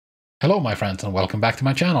Hello my friends and welcome back to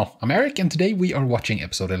my channel. I'm Eric and today we are watching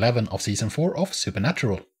episode 11 of season 4 of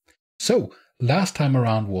Supernatural. So, last time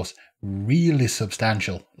around was really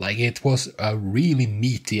substantial. Like, it was a really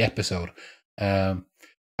meaty episode. It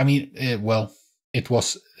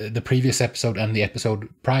was the previous episode and the episode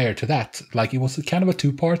prior to that. Like, it was kind of a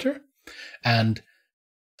two-parter and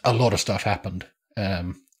a lot of stuff happened. A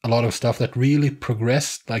lot of stuff that really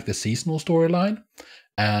progressed, like the seasonal storyline,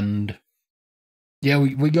 and yeah,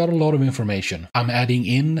 we got a lot of information. I'm adding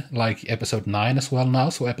in like episode 9 as well now.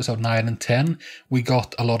 So episode 9 and 10, we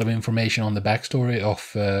got a lot of information on the backstory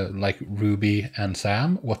of like Ruby and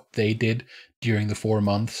Sam, what they did during the 4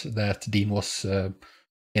 months that Dean was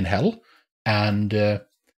in hell. And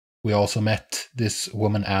we also met this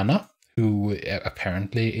woman, Anna, who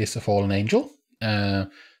apparently is a fallen angel.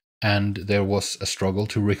 And there was a struggle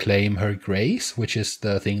to reclaim her grace, which is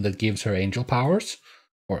the thing that gives her angel powers.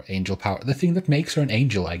 Or angel power, the thing that makes her an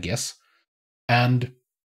angel, I guess. And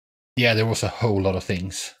yeah, there was a whole lot of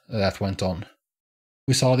things that went on.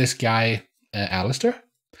 We saw this guy, Alistair,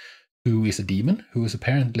 who is a demon, who is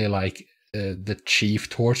apparently like the chief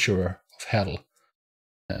torturer of hell,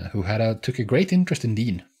 who took a great interest in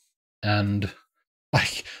Dean. And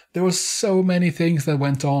like, there was so many things that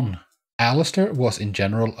went on. Alistair was in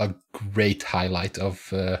general a great highlight of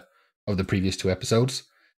the previous 2 episodes.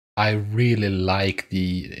 I really like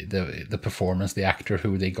the performance, the actor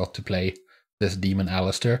who they got to play this demon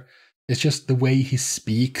Alistair. It's just the way he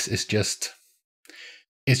speaks is just,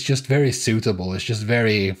 it's just very suitable. It's just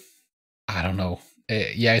very, I don't know.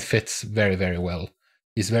 Yeah, it fits very, very well.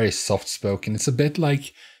 He's very soft spoken. It's a bit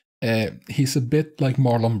like, he's a bit like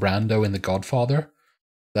Marlon Brando in The Godfather.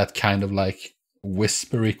 That kind of like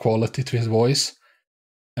whispery quality to his voice.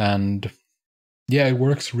 And yeah, it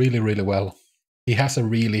works really, really well. He has a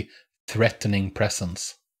really threatening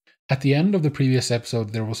presence. At the end of the previous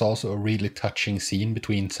episode, there was also a really touching scene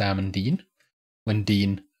between Sam and Dean, when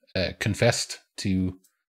Dean confessed to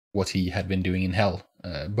what he had been doing in hell,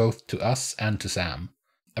 both to us and to Sam.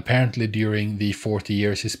 Apparently during the 40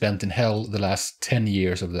 years he spent in hell, the last 10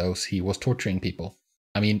 years of those he was torturing people.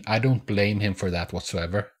 I mean, I don't blame him for that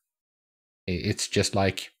whatsoever. It's just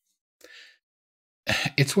like,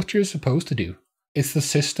 it's what you're supposed to do. It's the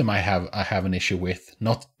system I have an issue with,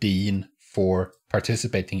 not Dean for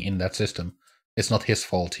participating in that system. It's not his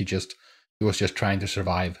fault, he was just trying to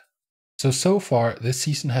survive. So far, this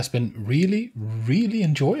season has been really, really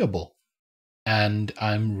enjoyable. And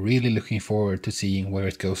I'm really looking forward to seeing where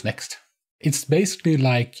it goes next. It's basically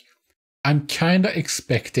like, I'm kinda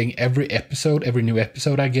expecting every new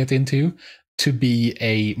episode I get into, to be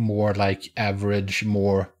a more like average,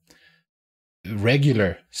 more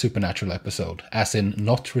regular Supernatural episode, as in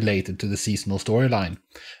not related to the seasonal storyline.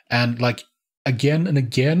 And like, again and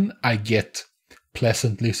again, I get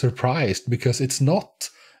pleasantly surprised because it's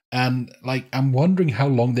not. And like, I'm wondering how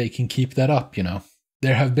long they can keep that up, you know.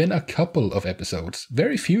 There have been a couple of episodes,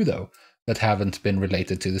 very few though, that haven't been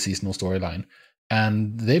related to the seasonal storyline.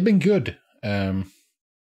 And they've been good.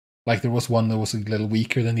 Like there was one that was a little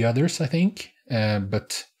weaker than the others, I think.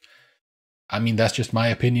 But I mean, that's just my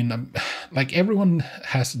opinion. Like, everyone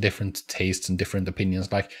has different tastes and different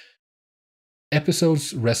opinions. Like,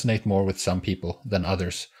 episodes resonate more with some people than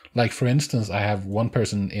others. Like, for instance, I have one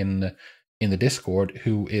person in the Discord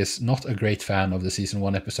who is not a great fan of the season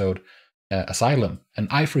 1 episode, Asylum. And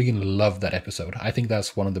I freaking love that episode. I think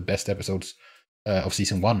that's one of the best episodes of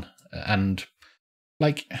season 1. And,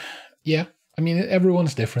 like, yeah, I mean,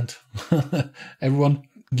 everyone's different. Everyone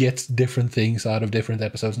gets different things out of different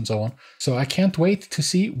episodes and so on. So I can't wait to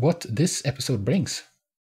see what this episode brings.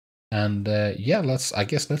 And yeah, let's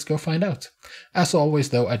go find out. As always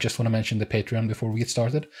though, I just want to mention the Patreon before we get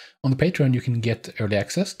started. On the Patreon you can get early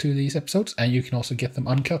access to these episodes, and you can also get them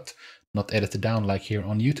uncut, not edited down like here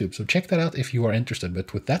on YouTube. So check that out if you are interested.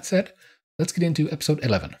 But with that said, let's get into episode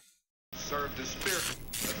 11. Serve the spirit,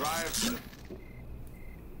 the drive.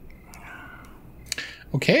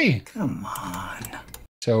 Okay. Come on.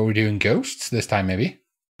 So we're doing ghosts this time, maybe?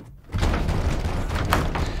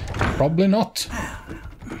 Probably not.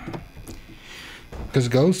 Because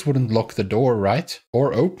ghosts wouldn't lock the door, right?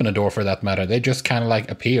 Or open a door for that matter. They just kind of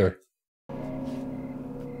like appear.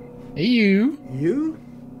 Hey, you. You?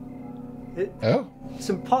 Oh.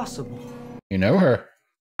 It's impossible. You know her.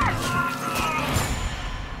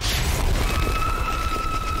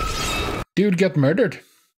 Dude got murdered.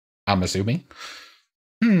 I'm assuming.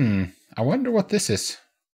 I wonder what this is.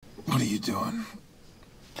 What are you doing?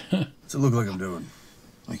 What's it look like I'm doing?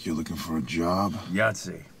 Like you're looking for a job?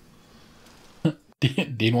 Yahtzee.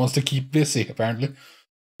 Dean wants to keep busy, apparently.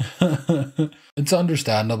 It's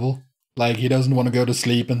understandable. Like, he doesn't want to go to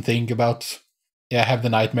sleep and think about, have the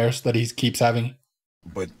nightmares that he keeps having.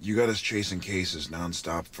 But you got us chasing cases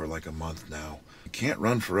nonstop for like a month now. You can't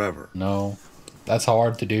run forever. No, that's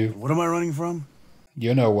hard to do. What am I running from?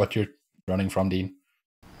 You know what you're running from, Dean.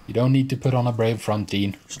 You don't need to put on a brave front,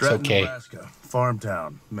 Dean. Stratton, it's okay. Nebraska, farm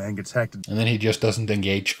town. Man gets hacked. And then he just doesn't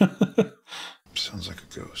engage. Sounds like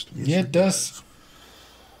a ghost. Yeah, it does.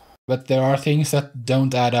 But there are things that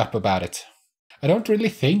don't add up about it. I don't really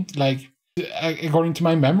think, like, according to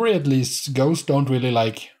my memory at least, ghosts don't really,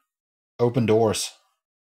 like, open doors.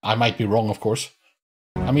 I might be wrong, of course.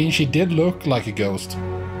 I mean, she did look like a ghost.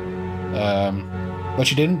 But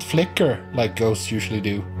she didn't flicker like ghosts usually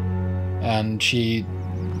do. And she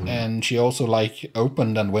also, like,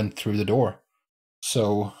 opened and went through the door.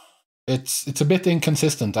 So it's a bit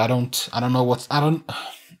inconsistent. I don't know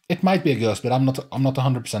it might be a ghost, but I'm not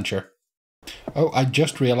 100% sure. Oh, I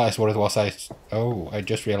just realized what it was. I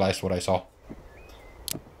just realized what I saw.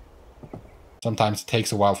 Sometimes it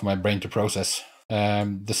takes a while for my brain to process.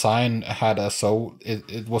 The sign had a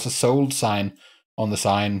it was a sold sign on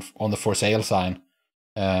the for sale sign.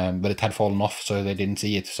 But it had fallen off, so they didn't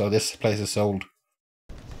see it. So this place is sold.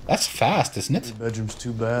 That's fast, isn't it? 3 bedrooms,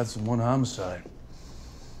 2 baths, and 1 homicide.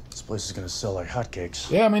 This place is gonna sell like hotcakes.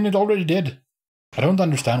 Yeah, I mean, it already did. I don't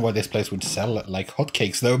understand why this place would sell like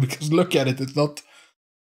hotcakes, though, because look at it. It's not.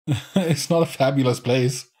 It's not a fabulous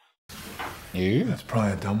place. You? That's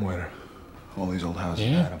probably a dumbwaiter. All these old houses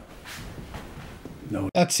Yeah. had them. No.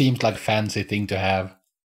 That seems like a fancy thing to have.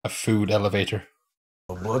 A food elevator.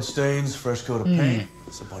 No bloodstains, fresh coat of paint.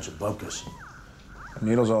 It's a bunch of bumpers.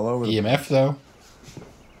 Needles all over the EMF, though.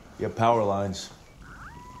 You have power lines.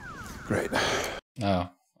 Great. Oh,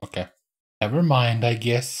 okay. Never mind, I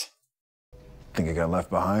guess. Think it got left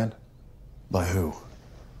behind? By who?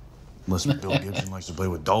 Unless Bill Gibson likes to play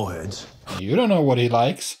with doll heads. You don't know what he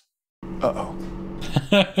likes. Uh-oh.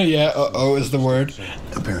 Yeah, uh-oh is the word.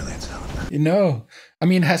 Apparently it's not. You know, I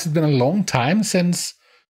mean, has it been a long time since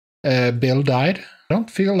Bill died? I don't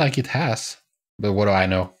feel like it has. But what do I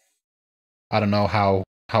know? I don't know how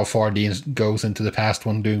far Dean goes into the past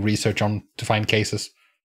when doing research to find cases.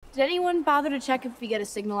 Did anyone bother to check if we get a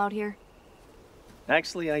signal out here?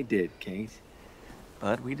 Actually, I did, Kate.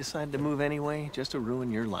 But we decided to move anyway, just to ruin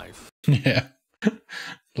your life. Yeah.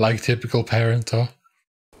 Like typical parent, huh?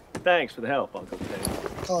 Thanks for the help, Uncle Ted.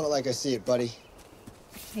 Calling it like I see it, buddy.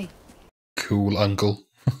 Hey. Cool uncle.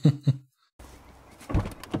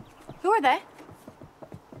 Who are they?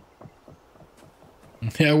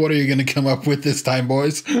 Yeah, what are you going to come up with this time,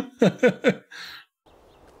 boys?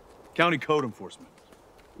 County code enforcement.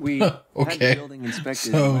 We had Okay. the building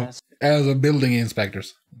inspected So, last... as a building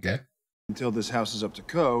inspectors. Okay. Until this house is up to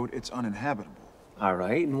code, it's uninhabitable. All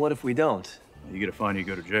right, and what if we don't? You get a fine, you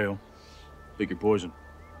go to jail. Pick your poison.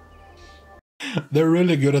 They're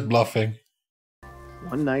really good at bluffing.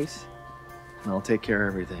 One night, and I'll take care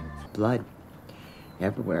of everything. Blood.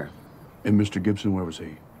 Everywhere. And Mr. Gibson, where was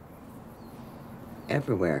he?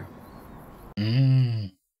 Everywhere.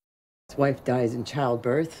 Mm. His wife dies in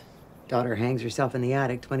childbirth. Daughter hangs herself in the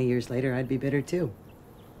attic. 20 years later, I'd be bitter too.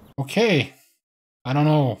 Okay. I don't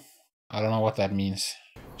know. I don't know what that means.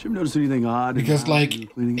 Did you ever notice anything odd? in the Because, house like, when you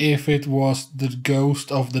were cleaning it? if it was the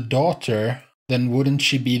ghost of the daughter, then wouldn't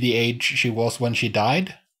she be the age she was when she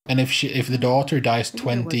died? And if the daughter dies Maybe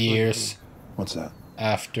there 20 was one years thing. What's that?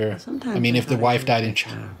 after... Sometimes I mean, if the thought wife it died was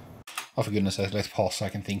in... Oh, for goodness sake, let's pause so I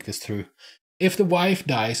can think this through. If the wife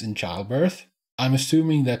dies in childbirth, I'm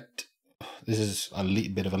assuming that... This is a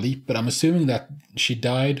bit of a leap, but I'm assuming that she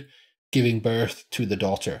died giving birth to the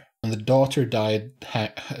daughter. And the daughter died,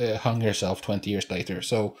 hung herself 20 years later,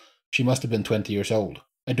 so she must have been 20 years old.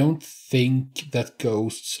 I don't think that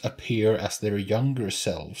ghosts appear as their younger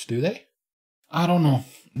selves, do they? I don't know.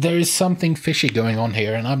 There is something fishy going on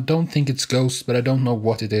here, and I don't think it's ghosts, but I don't know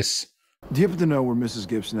what it is. Do you happen to know where Mrs.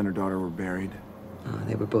 Gibson and her daughter were buried?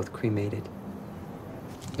 They were both cremated.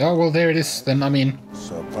 Oh, well, there it is. Then, I mean,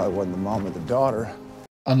 So it probably wasn't the mom or the daughter.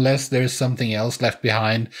 unless there's something else left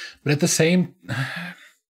behind. But at the same...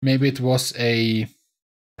 Maybe it was a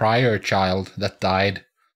prior child that died.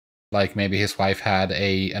 Like, maybe his wife had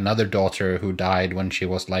another daughter who died when she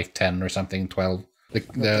was like 10 or something, 12.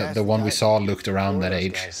 The one we saw looked around that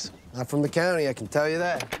age. Not from the county, I can tell you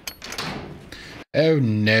that. Oh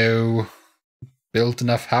no. Built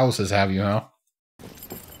enough houses, have you, huh?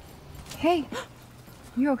 Hey,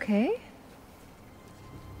 you okay?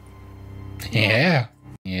 Yeah.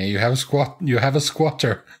 Yeah, you have a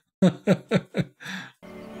squatter.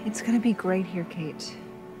 It's gonna be great here, Kate.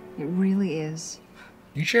 It really is.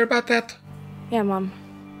 You sure about that? Yeah, Mom.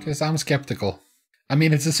 Because I'm skeptical. I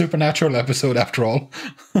mean, it's a supernatural episode after all.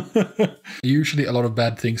 Usually a lot of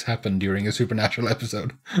bad things happen during a supernatural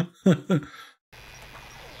episode.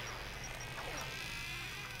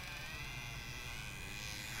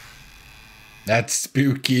 That's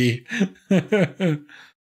spooky.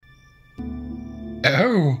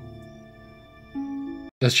 Oh.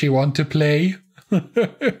 Does she want to play?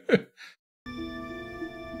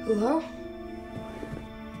 Hello?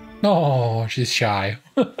 No, she's shy.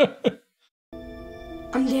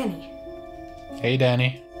 I'm Danny. Hey,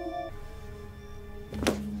 Danny.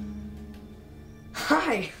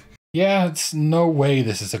 Hi. Yeah, it's no way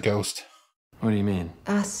this is a ghost. What do you mean?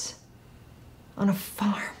 Us. On a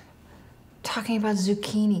farm. Talking about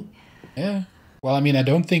zucchini. Yeah. Well, I mean, I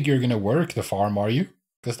don't think you're gonna work the farm, are you?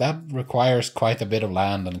 Because that requires quite a bit of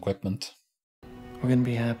land and equipment. We're gonna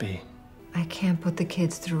be happy. I can't put the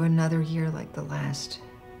kids through another year like the last.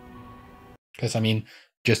 Because, I mean,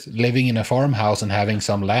 just living in a farmhouse and having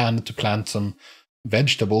some land to plant some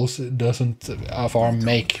vegetables doesn't a farm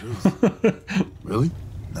make. Really?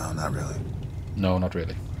 No, not really. No, not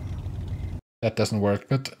really. That doesn't work,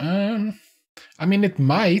 but, I mean, it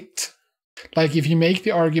might. Like, if you make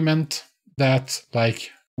the argument that,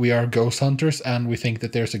 like, we are ghost hunters and we think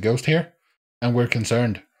that there's a ghost here, and we're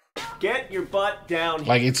concerned. Get your butt down here.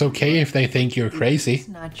 Like, it's okay if they think you're crazy. It's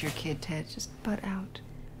not your kid, Ted. Just butt out.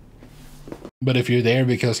 But if you're there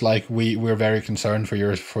because, like, we're very concerned for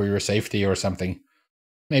your safety or something,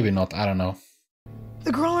 maybe not, I don't know.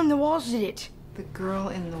 The girl in the walls did it. The girl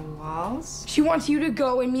in the walls? She wants you to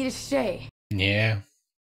go and me to stay. Yeah.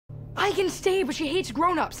 I can stay, but she hates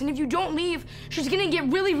grown-ups, and if you don't leave, she's gonna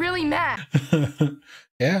get really, really mad.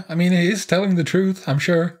 Yeah, I mean, he is telling the truth, I'm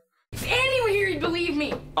sure. If Andy were here, he'd believe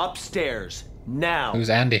me. Upstairs. Now. Who's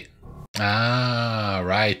Andy? Ah,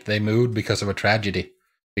 right, they moved because of a tragedy.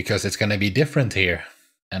 Because it's gonna be different here.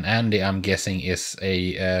 And Andy, I'm guessing, is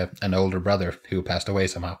an older brother who passed away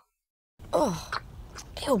somehow. Ugh.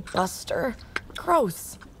 Ew, Buster.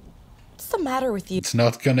 Gross. What's the matter with you? It's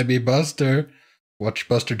not gonna be Buster. Watch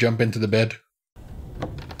Buster jump into the bed.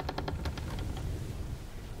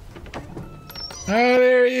 Oh,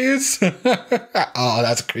 there he is! Oh,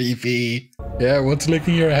 that's creepy. Yeah, what's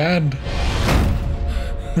licking your hand?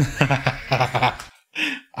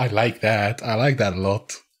 I like that. I like that a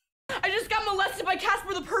lot. I just got molested by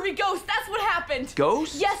Casper the pervy ghost. That's what happened.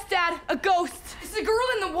 Ghost? Yes, Dad. A ghost. It's a girl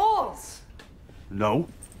in the walls. No.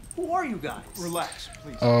 Who are you guys? Relax,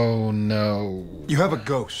 please. Oh, no. You have a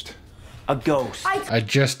ghost. A ghost. I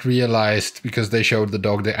just realized, because they showed the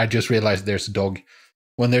dog, I just realized there's a dog.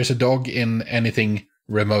 When there's a dog in anything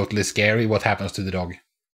remotely scary, what happens to the dog?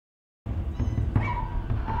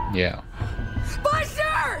 Yeah.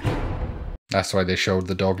 Buster! That's why they showed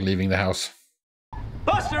the dog leaving the house.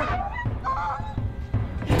 Buster!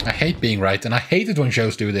 I hate being right, and I hate it when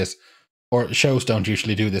shows do this. Or shows don't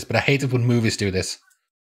usually do this, but I hate it when movies do this.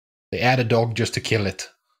 They add a dog just to kill it.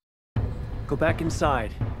 Go back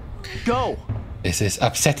inside. Go! This is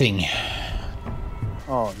upsetting.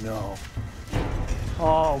 Oh, no.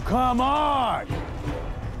 Oh, come on!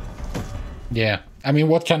 Yeah. I mean,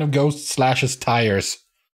 what kind of ghost slashes tires?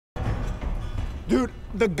 Dude,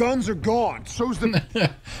 the guns are gone. So's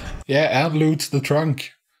the... Yeah, and loots the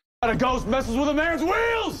trunk. A ghost messes with a man's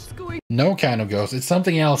wheels! No kind of ghost. It's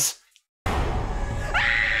something else.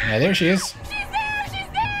 Yeah, there she is. She's there! She's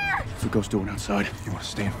there! What's the ghost doing outside? You want to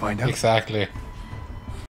stay and find out? Exactly.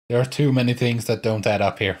 There are too many things that don't add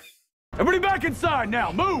up here. Everybody back inside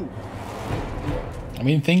now! Move! I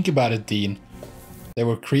mean, think about it, Dean. They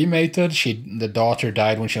were cremated. The daughter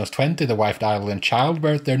died when she was 20. The wife died in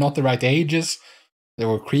childbirth. They're not the right ages. They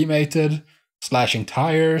were cremated, slashing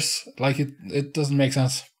tires. Like, it doesn't make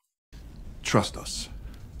sense. Trust us.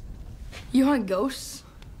 You hunt ghosts?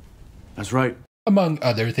 That's right. Among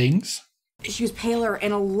other things. She was paler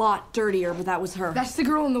and a lot dirtier, but that was her. That's the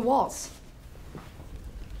girl in the walls.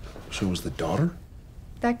 So was the daughter?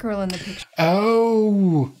 That girl in the picture.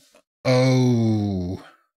 Oh. Oh.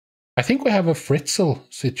 I think we have a Fritzl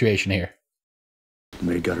situation here.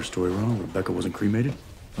 Maid got her story wrong. Rebecca wasn't cremated.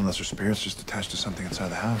 Unless her spirit's just attached to something inside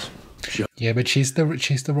the house. Yeah, but she's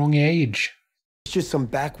the wrong age. It's just some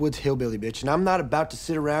backwoods hillbilly bitch, and I'm not about to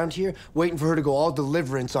sit around here waiting for her to go all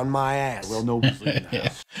deliverance on my ass. Well, nobody's leaving the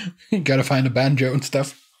house. You gotta find a banjo and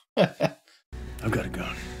stuff. I've got a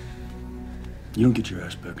gun. You don't get your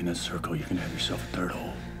ass back in that circle, you can have yourself a third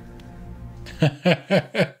hole.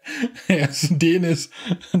 Yes, Dean is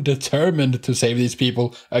determined to save these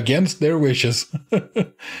people against their wishes.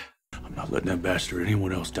 I'm not letting that bastard or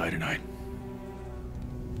anyone else die tonight.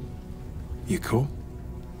 You cool?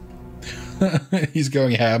 He's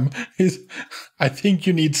going ham. I think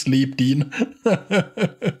you need sleep, Dean.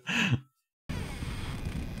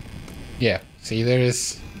 Yeah, see,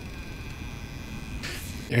 there's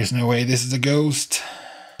no way this is a ghost.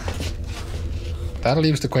 That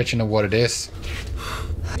leaves the question of what it is.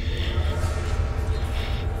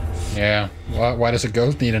 Yeah, why does a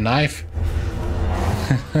ghost need a knife?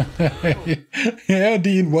 Yeah,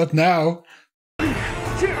 Dean, what now?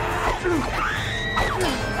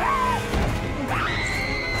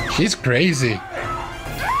 She's crazy. I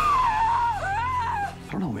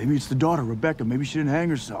don't know, maybe it's the daughter, Rebecca. Maybe she didn't hang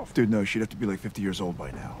herself. Dude, no, she'd have to be like 50 years old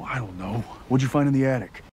by now. Well, I don't know. What'd you find in the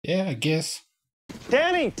attic? Yeah, I guess.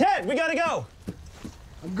 Danny, Ted, we gotta go.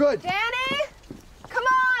 I'm good. Danny? Come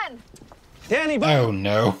on! Danny, Oh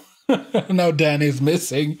no. Now Danny's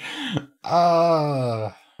missing.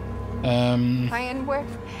 Ryan, where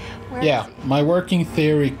yeah, my working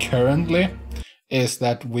theory currently is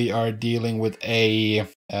that we are dealing with a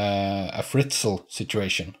Fritzl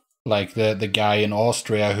situation. Like the guy in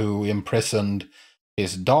Austria who imprisoned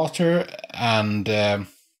his daughter and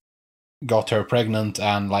got her pregnant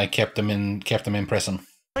and like kept them in prison.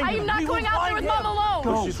 I am not going out there with Mom alone!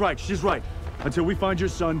 No, she's right. Until we find your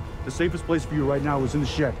son, the safest place for you right now is in the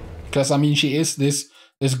shed. Because, I mean, this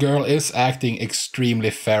girl is acting extremely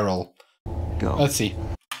feral. Go. Let's see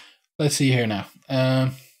here now.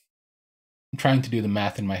 I'm trying to do the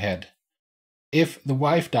math in my head. If the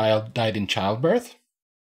wife died in childbirth,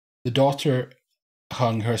 the daughter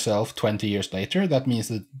hung herself 20 years later. That means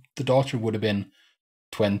that the daughter would have been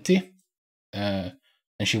 20, and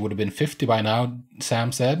she would have been 50 by now,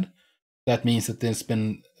 Sam said. That means that there's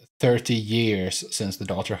been 30 years since the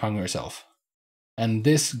daughter hung herself. And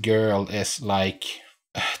this girl is like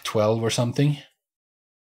 12 or something.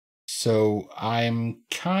 So I'm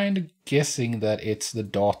kind of guessing that it's the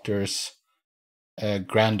daughter's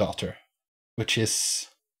granddaughter, which is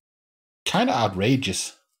kind of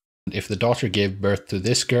outrageous. If the daughter gave birth to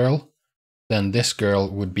this girl, then this girl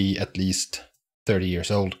would be at least 30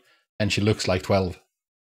 years old, and she looks like 12.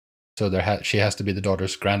 So she has to be the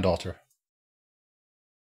daughter's granddaughter.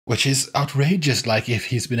 Which is outrageous, like if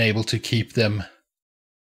he's been able to keep them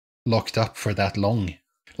locked up for that long.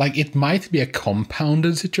 Like it might be a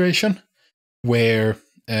compounded situation where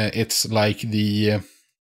it's like the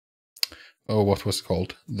what was it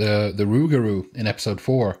called? The Rougarou in episode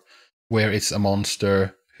 4, where it's a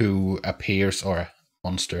monster who appears, or a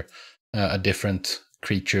monster, a different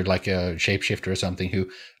creature like a shapeshifter or something, who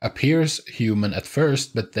appears human at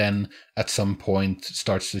first, but then at some point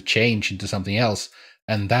starts to change into something else,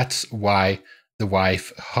 and that's why the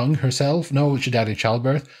wife hung herself. No, she died in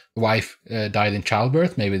childbirth. The wife died in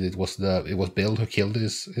childbirth. Maybe it was Bill who killed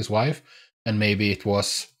his wife, and maybe it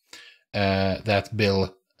was that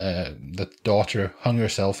Bill, that daughter hung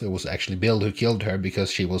herself. It was actually Bill who killed her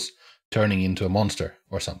because she was turning into a monster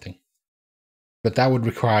or something. But that would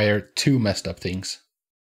require two messed up things.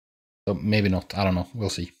 So maybe not. I don't know. We'll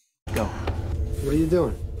see. Go. What are you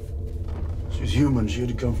doing? She's human. She had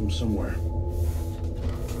to come from somewhere.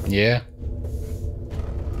 Yeah.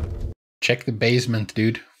 Check the basement,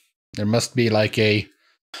 dude. There must be like a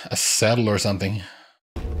cell or something.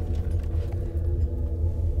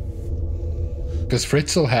 Because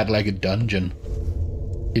Fritzl had like a dungeon.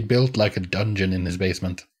 He built like a dungeon in his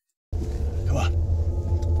basement. Come on.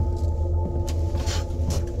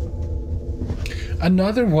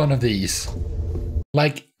 Another one of these.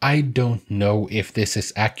 Like, I don't know if this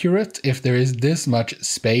is accurate, if there is this much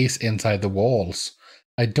space inside the walls.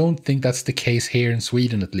 I don't think that's the case here in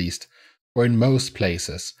Sweden, at least. Or in most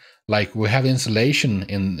places. Like, we have insulation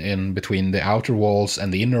in between the outer walls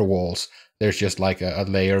and the inner walls. There's just like a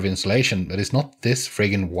layer of insulation, but it's not this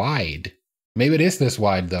friggin' wide. Maybe it is this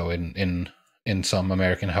wide, though, in some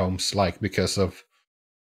American homes, like, because of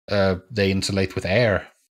they insulate with air.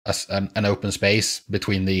 An open space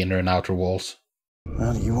between the inner and outer walls.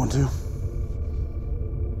 Well, do you want to?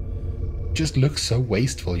 Just looks so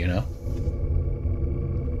wasteful, you know?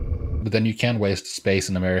 But then you can waste space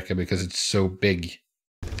in America because it's so big.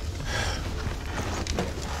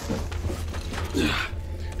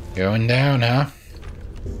 Going down, huh?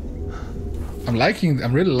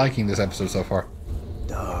 I'm really liking this episode so far.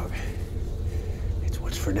 Dog. It's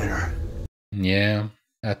what's for dinner. Yeah,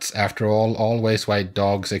 that's after all always why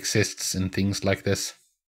dogs exists in things like this.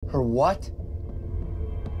 Her what?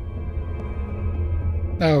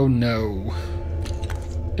 Oh no.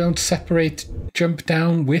 Don't separate. Jump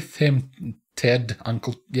down with him, Ted.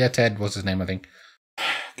 Ted was his name, I think.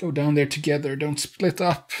 Go down there together. Don't split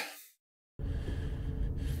up.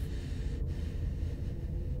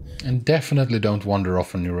 And definitely don't wander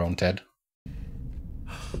off on your own, Ted.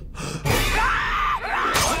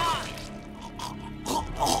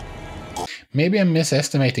 Maybe I'm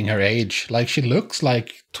misestimating her age. Like, she looks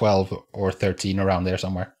like 12 or 13 around there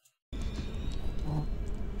somewhere.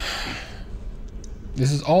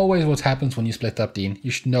 This is always what happens when you split up, Dean.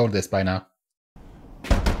 You should know this by now.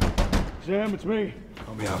 Sam, it's me.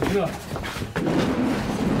 I'll be out.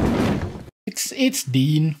 It's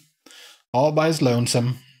Dean. All by his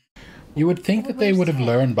lonesome. You would think that they would have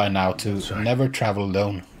learned by now to never travel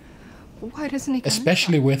alone. Why doesn't he come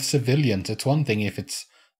Especially with civilians. It's one thing if it's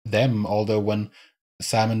them, although when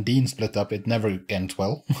Sam and Dean split up, it never ends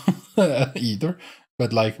well either.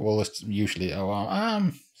 But like, well, it's usually,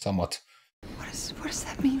 somewhat. What does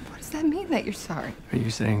that mean? What does that mean that you're sorry? Are you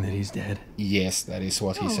saying that he's dead? Yes, that is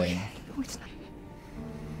what he's saying. No, it's not.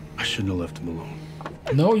 I shouldn't have left him alone.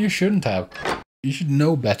 No, you shouldn't have. You should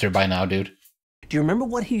know better by now, dude. Do you remember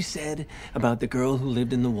what he said about the girl who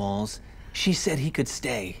lived in the walls? She said he could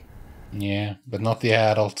stay. Yeah, but not the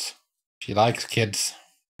adults. She likes kids.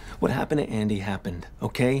 What happened to Andy happened,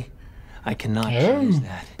 okay? I cannot change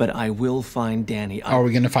that, but I will find Danny. Are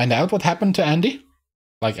we gonna find out what happened to Andy?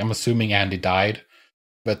 Like, I'm assuming Andy died,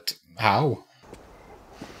 but how?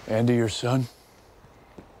 Andy, your son?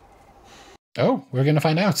 Oh, we're gonna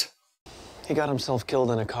find out. He got himself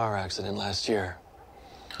killed in a car accident last year.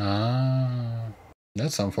 Ah,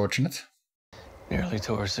 that's unfortunate. Nearly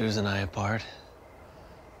tore Susan and I apart.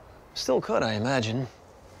 Still could, I imagine.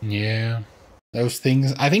 Yeah. Those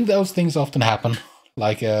things, I think those things often happen.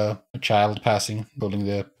 Like a child passing, pulling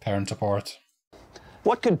the parents apart.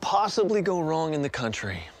 What could possibly go wrong in the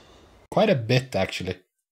country? Quite a bit, actually.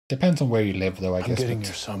 Depends on where you live, though, I guess. I'm getting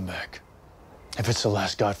your son back. If it's the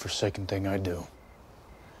last godforsaken thing I do.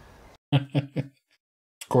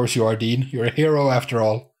 Of course you are, Dean. You're a hero after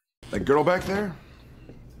all. That girl back there?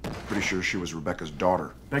 Pretty sure she was Rebecca's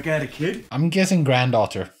daughter. Becca had a kid? I'm guessing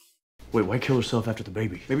granddaughter. Wait, why kill herself after the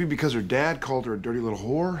baby? Maybe because her dad called her a dirty little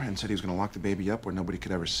whore and said he was going to lock the baby up where nobody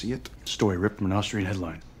could ever see it. Story ripped from an Austrian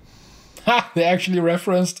headline. Ha! They actually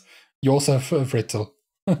referenced Josef Fritzl.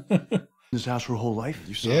 This house her whole life?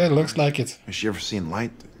 You saw Yeah, it her, looks right? like it. Has she ever seen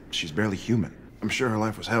light? She's barely human. I'm sure her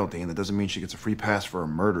life was hell, Dean. That doesn't mean she gets a free pass for a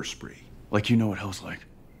murder spree. Like you know what hell's like.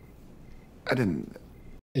 I didn't...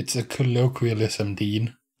 It's a colloquialism,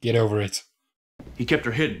 Dean. Get over it. He kept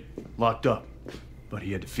her hidden, locked up. But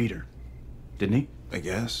he had to feed her. Didn't he? I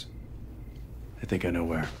guess. I think I know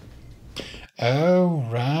where. Oh,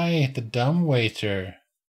 right. The dumbwaiter.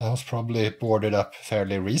 That was probably boarded up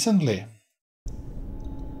fairly recently.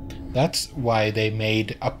 That's why they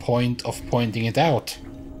made a point of pointing it out.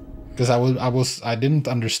 Because I didn't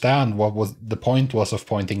understand what was the point was of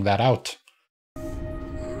pointing that out.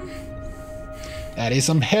 That is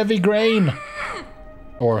some heavy grain.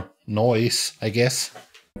 Or noise, I guess.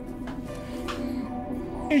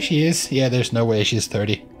 Here she is. Yeah, there's no way she's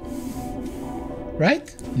 30.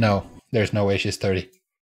 Right? No, there's no way she's 30.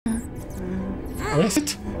 Or is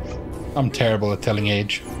it? I'm terrible at telling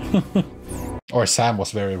age. Or Sam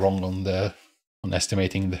was very wrong on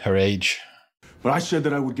estimating her age. But I said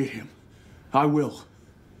that I would get him. I will.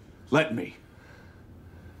 Let me.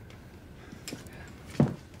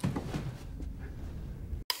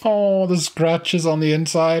 Oh, the scratches on the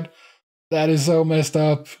inside. That is so messed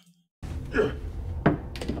up.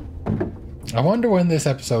 I wonder when this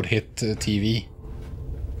episode hit TV.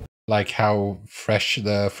 Like how fresh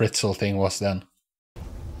the Fritzl thing was then.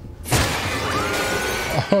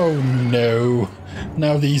 Oh no.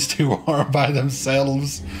 Now these two are by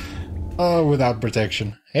themselves. Oh, without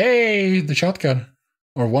protection. Hey, the shotgun.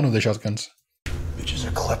 Or one of the shotguns. Bitch is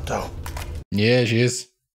a klepto. Yeah, she is.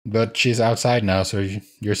 But she's outside now, so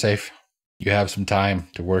you're safe. You have some time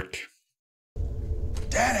to work.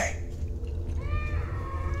 Daddy!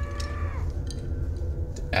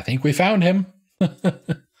 I think we found him.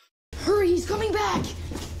 Hurry, he's coming back!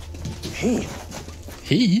 He?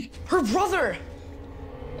 He? Her brother!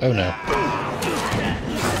 Oh no.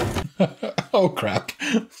 Oh crap.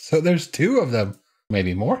 So there's two of them.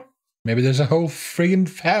 Maybe more. Maybe there's a whole friggin'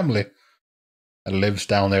 family that lives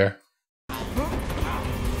down there.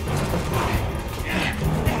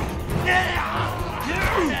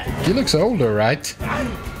 He looks older, right?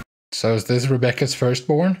 So is this Rebecca's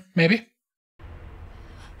firstborn, maybe?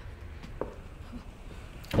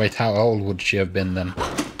 Wait, how old would she have been then?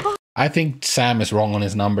 I think Sam is wrong on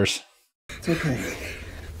his numbers. It's okay.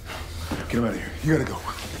 Get him out of here. You gotta go.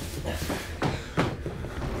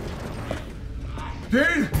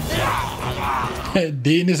 Dean!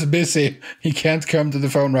 Dean is busy. He can't come to the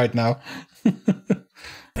phone right now.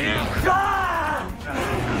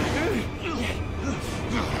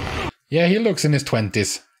 Yeah, he looks in his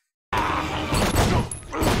 20s.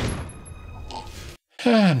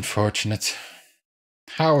 Unfortunate.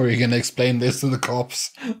 How are you going to explain this to the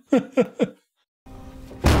cops?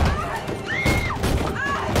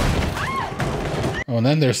 Oh, and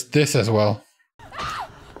then there's this as well.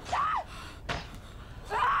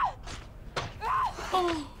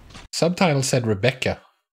 Subtitle said Rebecca.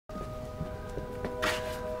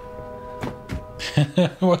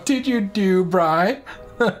 What did you do, Bri?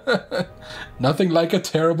 Nothing like a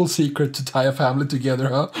terrible secret to tie a family together,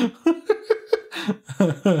 huh?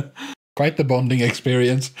 Quite the bonding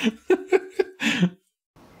experience.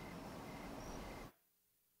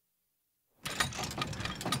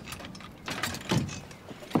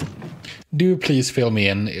 Do please fill me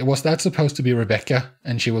in. Was that supposed to be Rebecca?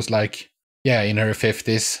 And she was like, yeah, in her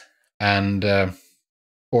 50s and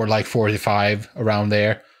or like 45, around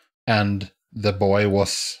there, and the boy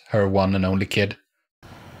was her one and only kid.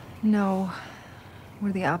 No,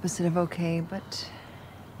 we're the opposite of okay, but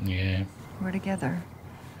yeah, we're together.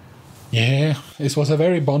 Yeah, this was a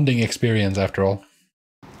very bonding experience after all.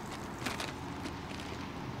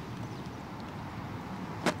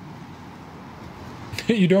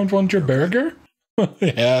 You don't want your burger?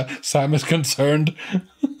 Yeah, Sam is concerned.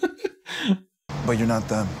 But you're not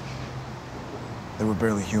them. They were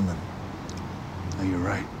barely human. No, you're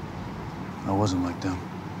right. I wasn't like them.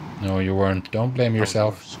 No, you weren't. Don't blame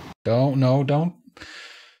yourself. Don't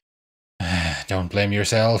blame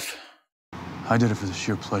yourself. I did it for the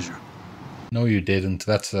sheer pleasure. No, you didn't.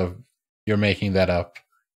 You're making that up.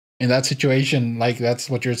 In that situation, like, that's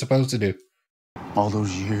what you're supposed to do. All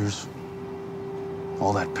those years,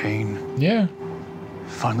 all that pain. Yeah.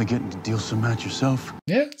 Finally getting to deal some out yourself.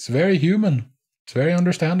 Yeah, it's very human. It's very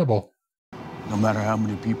understandable. No matter how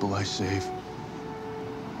many people I save,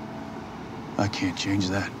 I can't change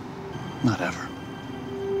that. Not ever.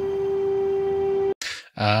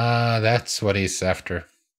 Ah, that's what he's after.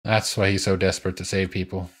 That's why he's so desperate to save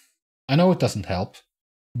people. I know it doesn't help,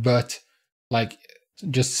 but, like,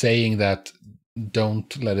 just saying that,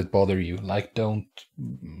 don't let it bother you. Like, don't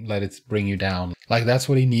let it bring you down. Like, that's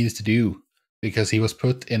what he needs to do, because he was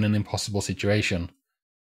put in an impossible situation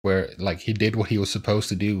where, like, he did what he was supposed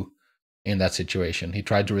to do in that situation. He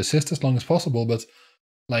tried to resist as long as possible, but,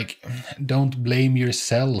 like, don't blame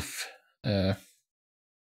yourself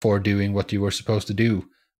for doing what you were supposed to do.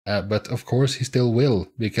 But of course he still will,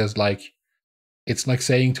 because, like, it's like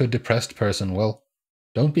saying to a depressed person, well,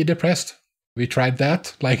 don't be depressed. We tried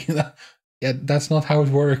that. Like, yeah, that's not how it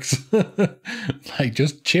works. Like,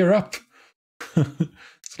 just cheer up.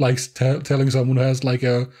 It's like telling someone who has, like,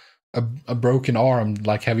 a broken arm,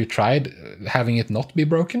 like, have you tried having it not be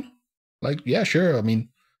broken? Like, yeah, sure. I mean,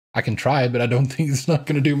 I can try, but I don't think it's not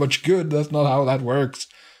going to do much good. That's not how that works.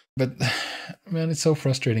 But, man, it's so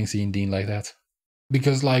frustrating seeing Dean like that.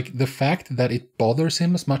 Because, like, the fact that it bothers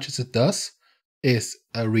him as much as it does is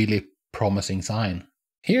a really promising sign.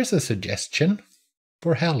 Here's a suggestion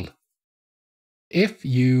for hell. If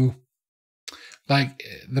you... Like,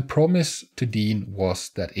 the promise to Dean was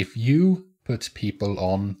that if you put people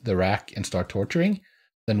on the rack and start torturing,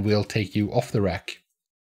 then we'll take you off the rack.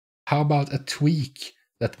 How about a tweak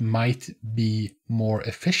that might be more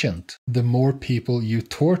efficient? The more people you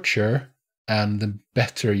torture and the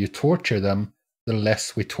better you torture them, the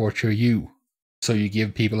less we torture you. So you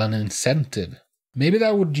give people an incentive. Maybe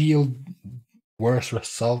that would yield worse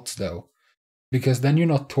results, though. Because then you're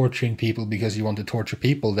not torturing people because you want to torture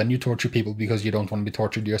people. Then you torture people because you don't want to be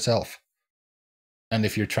tortured yourself. And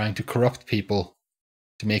if you're trying to corrupt people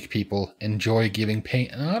to make people enjoy giving pain,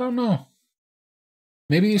 I don't know.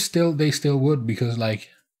 Maybe they still would, because, like,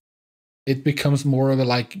 it becomes more of a,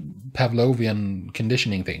 like, Pavlovian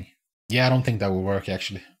conditioning thing. Yeah, I don't think that would work,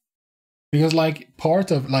 actually. Because, like, part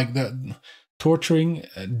of, like, the torturing,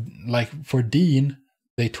 like, for Dean,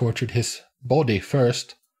 they tortured his body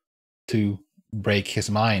first to break his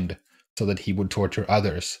mind so that he would torture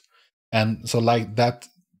others. And so, like, that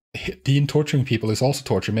Dean torturing people is also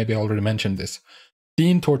torture. Maybe I already mentioned this.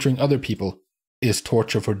 Dean torturing other people is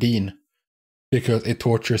torture for Dean because it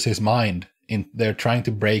tortures his mind. They're trying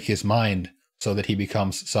to break his mind so that he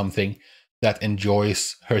becomes something that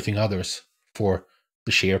enjoys hurting others for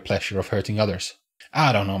the sheer pleasure of hurting others.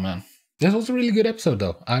 I don't know, man. This was a really good episode,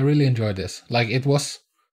 though. I really enjoyed this. Like, it was...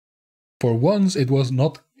 For once, it was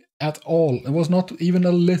not at all... It was not even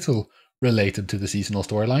a little related to the seasonal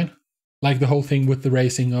storyline. Like the whole thing with the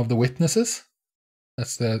raising of the witnesses.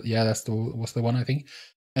 Was the one, I think.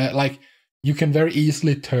 Like, you can very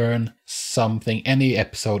easily turn any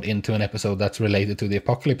episode into an episode that's related to the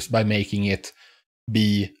apocalypse by making it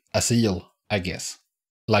be a seal, I guess.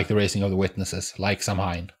 Like the raising of the witnesses, like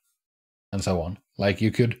Samhain, and so on. Like,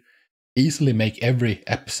 you could easily make every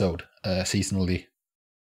episode seasonally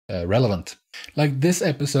relevant. Like, this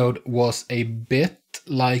episode was a bit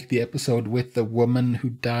like the episode with the woman who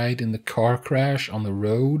died in the car crash on the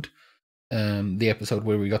road. The episode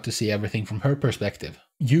where we got to see everything from her perspective.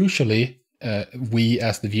 Usually, we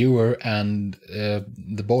as the viewer and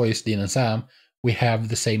the boys, Dean and Sam, we have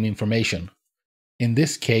the same information. In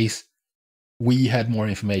this case, we had more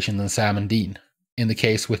information than Sam and Dean. In the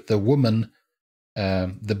case with the woman,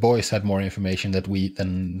 the boys had more information than we,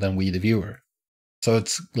 the viewer. So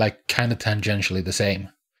it's like kind of tangentially the same.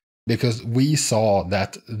 Because we saw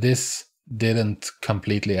that this didn't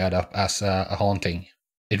completely add up as a haunting.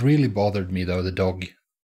 It really bothered me though, the dog.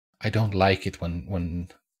 I don't like it when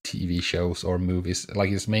TV shows or movies, like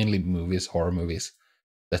it's mainly movies, horror movies,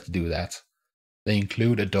 that do that. They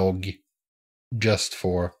include a dog just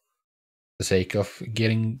for the sake of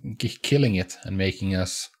killing it and making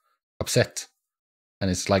us upset. And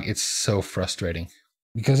it's like, it's so frustrating.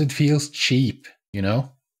 Because it feels cheap, you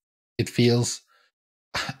know? It feels,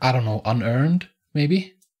 I don't know, unearned,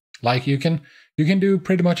 maybe? Like you can do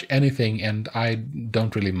pretty much anything and I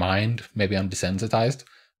don't really mind. Maybe I'm desensitized.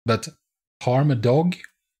 But harm a dog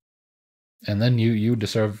and then you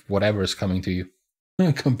deserve whatever is coming to you.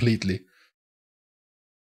 Completely.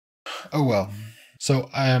 Oh well. So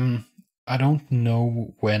I don't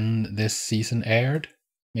know when this season aired.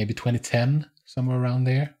 Maybe 2010, somewhere around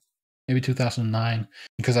there. Maybe 2009.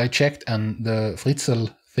 Because I checked and the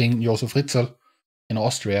Fritzl thing, Josef Fritzl in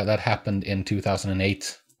Austria, that happened in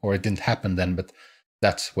 2008. Or it didn't happen then, but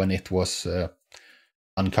that's when it was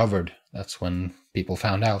uncovered. That's when people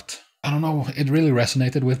found out. I don't know, it really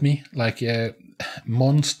resonated with me. Like,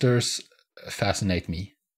 monsters fascinate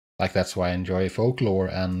me. Like, that's why I enjoy folklore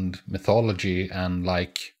and mythology and,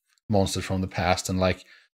 like, monsters from the past. And, like,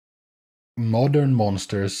 modern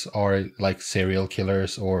monsters are, like, serial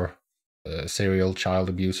killers or serial child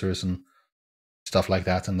abusers and stuff like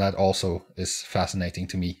that. And that also is fascinating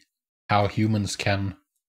to me. How humans can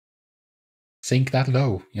sink that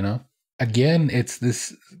low, you know? Again, it's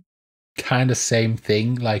this kind of same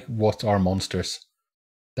thing, like what are monsters,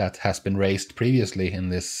 that has been raised previously in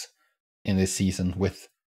this season with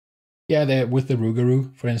the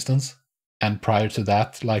Rougarou, for instance. And prior to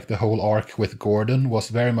that, like the whole arc with Gordon was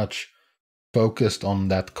very much focused on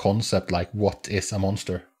that concept, like what is a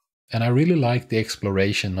monster. And I really like the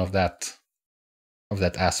exploration of that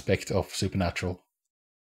aspect of supernatural.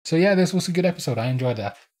 So yeah, this was a good episode. I enjoyed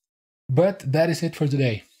that. But that is it for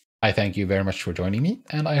today. I thank you very much for joining me,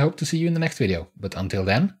 and I hope to see you in the next video. But until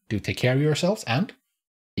then, do take care of yourselves, and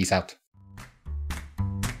peace out.